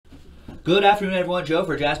Good afternoon, everyone. Joe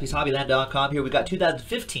for JaspysHobbyland.com here. We got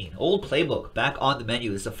 2015 Old Playbook back on the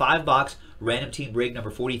menu. This is a 5-box random team break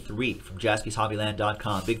number 43 from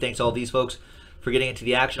JaspysHobbyland.com. Big thanks to all these folks for getting into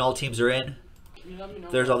the action. All teams are in.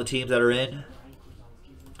 There's all the teams that are in.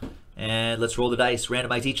 And let's roll the dice.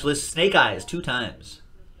 Randomize each list. Snake Eyes 2 times.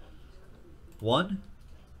 1,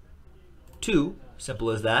 2.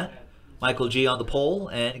 Simple as that. Michael G on the pole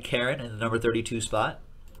and Karen in the number 32 spot.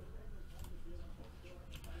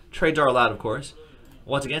 Trades are allowed, of course.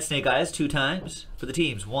 Once again, Snake Eyes 2 times for the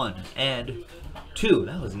teams. 1 and 2.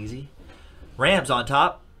 That was easy. Rams on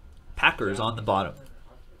top. Packers on the bottom.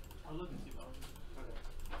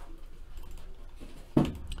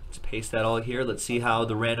 Let's paste that all here. Let's see how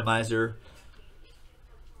the randomizer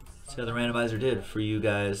did for you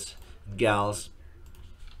guys and gals.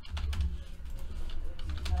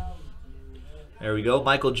 There we go.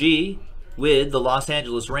 Michael G with the Los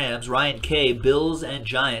Angeles Rams. Ryan K, Bills and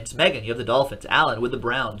Giants. Megan, you have the Dolphins. Alan with the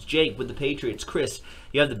Browns. Jake with the Patriots. Chris,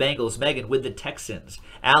 you have the Bengals. Megan with the Texans.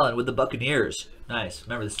 Alan with the Buccaneers. Nice.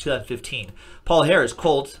 Remember, this is 2015. Paul Harris,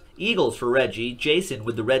 Colts. Eagles for Reggie. Jason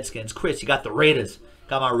with the Redskins. Chris, you got the Raiders.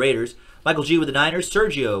 Got my Raiders. Michael G with the Niners.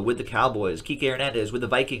 Sergio with the Cowboys. Kike Hernandez with the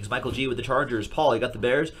Vikings. Michael G with the Chargers. Paul, you got the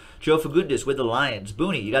Bears. Joe Fagundes with the Lions.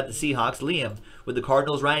 Booney, you got the Seahawks. Liam with the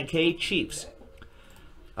Cardinals. Ryan K, Chiefs.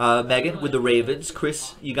 Megan with the Ravens.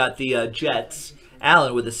 Chris, you got the Jets.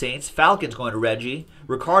 Alan with the Saints. Falcons going to Reggie.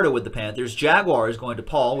 Ricardo with the Panthers. Jaguars going to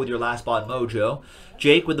Paul with your last spot mojo.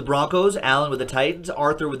 Jake with the Broncos. Alan with the Titans.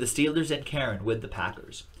 Arthur with the Steelers. And Karen with the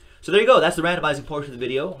Packers. So there you go. That's the randomizing portion of the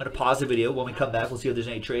video. I'm going to pause the video. When we come back, we'll see if there's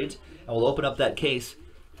any trades. And we'll open up that case,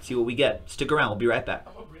 see what we get. Stick around. We'll be right back.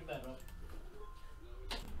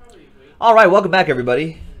 All right. Welcome back,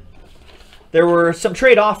 everybody. There were some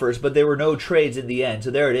trade offers, but there were no trades in the end.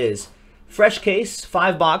 So there it is. Fresh case,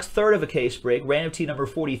 5-box, third of a case break. Random team number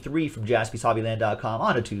 43 from JaspysHobbyland.com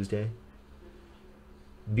on a Tuesday.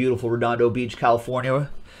 Beautiful Redondo Beach, California.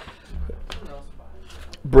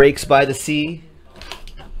 Breaks by the sea.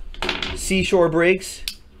 Seashore breaks.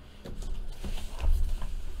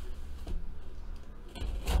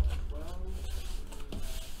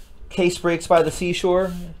 Case breaks by the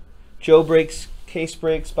seashore. Joe breaks, case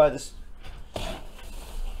breaks by the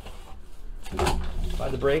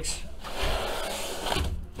breaks.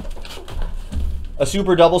 A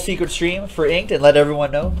super double secret stream for Inked, and let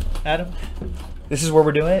everyone know, Adam. This is where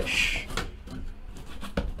we're doing it. Shh.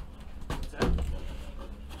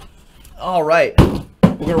 All right.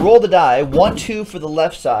 We're going to roll the die. 1, 2 for the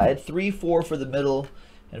left side, 3, 4 for the middle,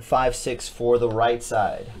 and 5, 6 for the right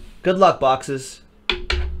side. Good luck, boxes.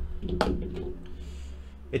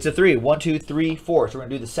 It's a 3. 1, 2, 3, 4. So we're going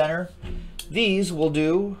to do the center. These we'll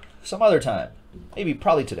do some other time. Maybe,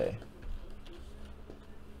 probably today.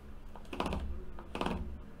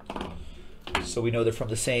 So we know they're from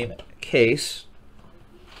the same case.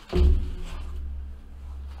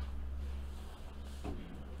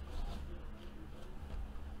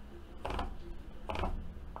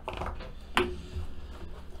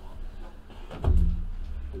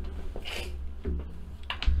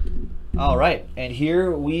 All right, and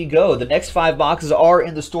here we go. The next 5 boxes are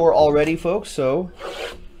in the store already, folks, so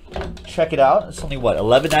check it out. It's only, what,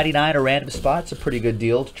 $11.99 a random spot? It's a pretty good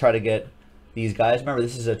deal to try to get these guys. Remember,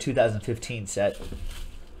 this is a 2015 set.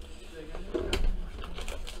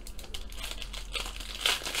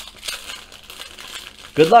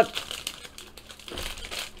 Good luck.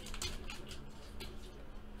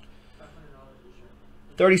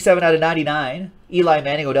 $37 out of 99. Eli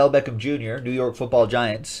Manning, Odell Beckham Jr., New York Football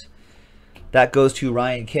Giants. That goes to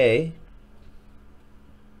Ryan K.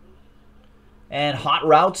 And Hot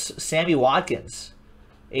Routes, Sammy Watkins.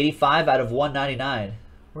 85 out of 199.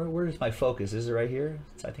 Where is my focus? Is it right here?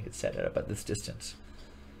 I think it's set up at this distance.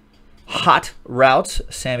 Hot Routes,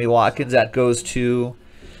 Sammy Watkins. That goes to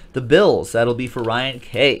the Bills. That'll be for Ryan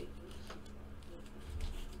K.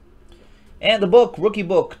 And the book, rookie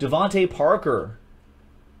book, Devontae Parker.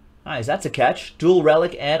 Nice, that's a catch. Dual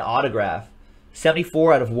relic and autograph.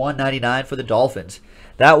 74 out of 199 for the Dolphins.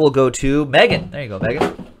 That will go to Megan. There you go,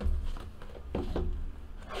 Megan.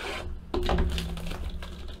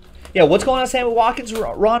 Yeah, what's going on, Sammy Watkins,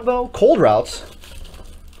 Ronbo? Cold routes.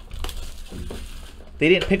 They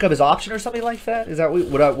didn't pick up his option or something like that? Is that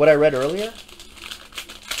what I read earlier?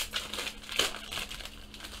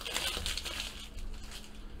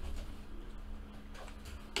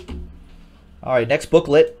 All right, next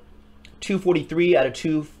booklet. 243 out of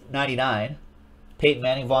 299. Peyton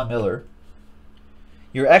Manning, Von Miller.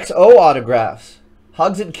 Your XO autographs.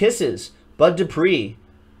 Hugs and Kisses. Bud Dupree.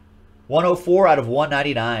 104 out of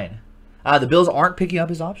 199. The Bills aren't picking up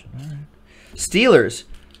his option. All right. Steelers.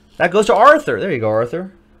 That goes to Arthur. There you go,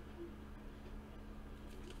 Arthur.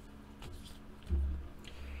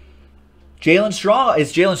 Jalen Strong.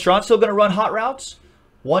 Is Jalen Strong still going to run hot routes?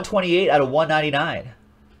 128 out of 199.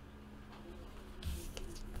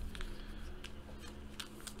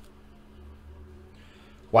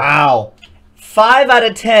 Wow. 5 out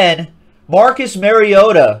of 10. Marcus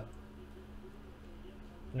Mariota.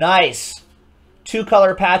 Nice.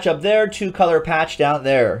 2-color patch up there, 2-color patch down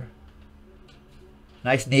there.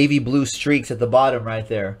 Nice navy blue streaks at the bottom right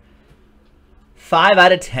there. 5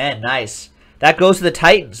 out of 10. Nice. That goes to the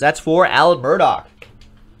Titans. That's for Alan Murdoch.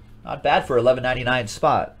 Not bad for $11.99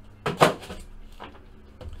 spot.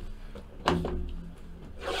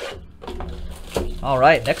 All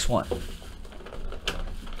right, next one.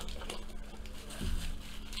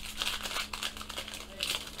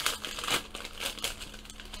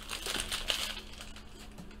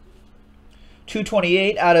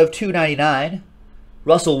 $228 out of $299.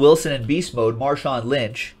 Russell Wilson in beast mode. Marshawn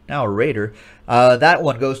Lynch, now a Raider. That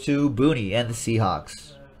one goes to Booney and the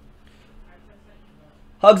Seahawks.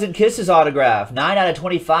 Hugs and Kisses autograph. 9 out of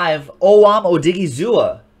 25. Owam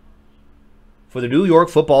Odigizua for the New York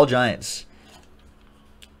Football Giants.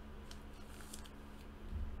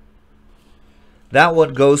 That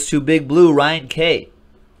one goes to Big Blue Ryan K.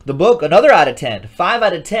 The book, another out of 10. 5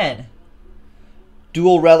 out of 10.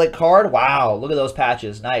 Dual relic card. Wow, look at those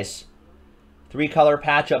patches. Nice. 3-color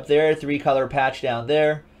patch up there, 3-color patch down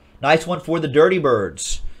there. Nice one for the Dirty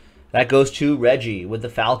Birds. That goes to Reggie with the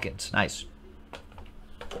Falcons. Nice.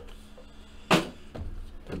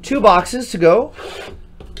 2 boxes to go.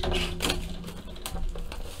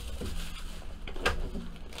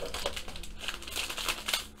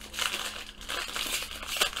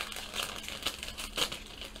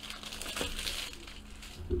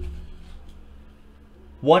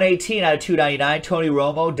 $118 out of $299. Tony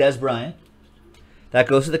Romo, Des Bryant. That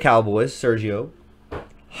goes to the Cowboys. Sergio.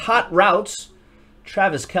 Hot Routes.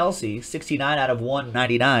 Travis Kelce. 69 out of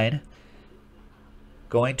 199.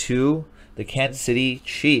 Going to the Kansas City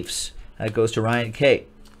Chiefs. That goes to Ryan K.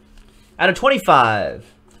 Out of 25.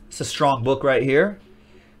 It's a strong book right here.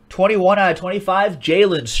 21 out of 25.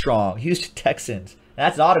 Jalen Strong. Houston Texans. And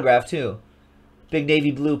that's an autograph too. Big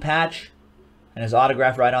navy blue patch. And his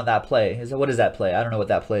autograph right on that play. What is that play? I don't know what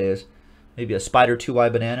that play is. Maybe a Spider 2Y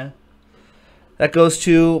banana. That goes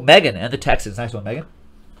to Megan and the Texans. Nice one, Megan.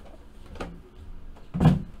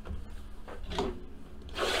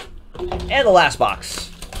 And the last box.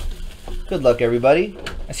 Good luck, everybody.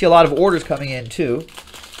 I see a lot of orders coming in, too.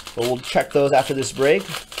 But we'll check those after this break.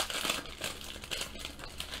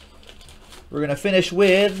 We're going to finish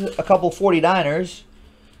with a couple 49ers.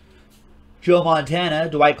 Joe Montana,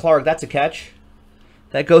 Dwight Clark, that's a catch.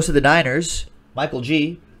 That goes to the Niners. Michael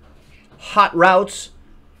G. Hot Routes,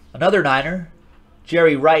 another Niner.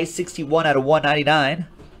 Jerry Rice, 61 out of 199.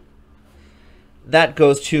 That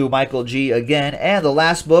goes to Michael G again. And the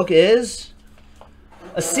last book is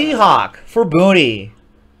a Seahawk for Booney.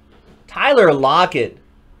 Tyler Lockett.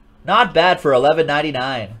 Not bad for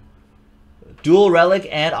 $11.99. Dual relic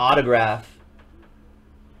and autograph.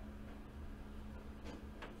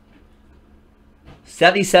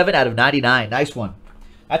 77 out of 99. Nice one.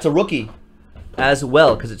 That's a rookie as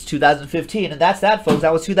well because it's 2015. And that's that, folks.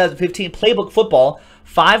 That was 2015 Playbook Football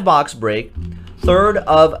 5-box break. Third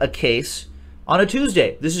of a case on a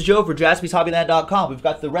Tuesday. This is Joe for JaspysHobbyland.com. We've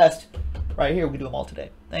got the rest right here. We can do them all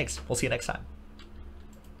today. Thanks. We'll see you next time.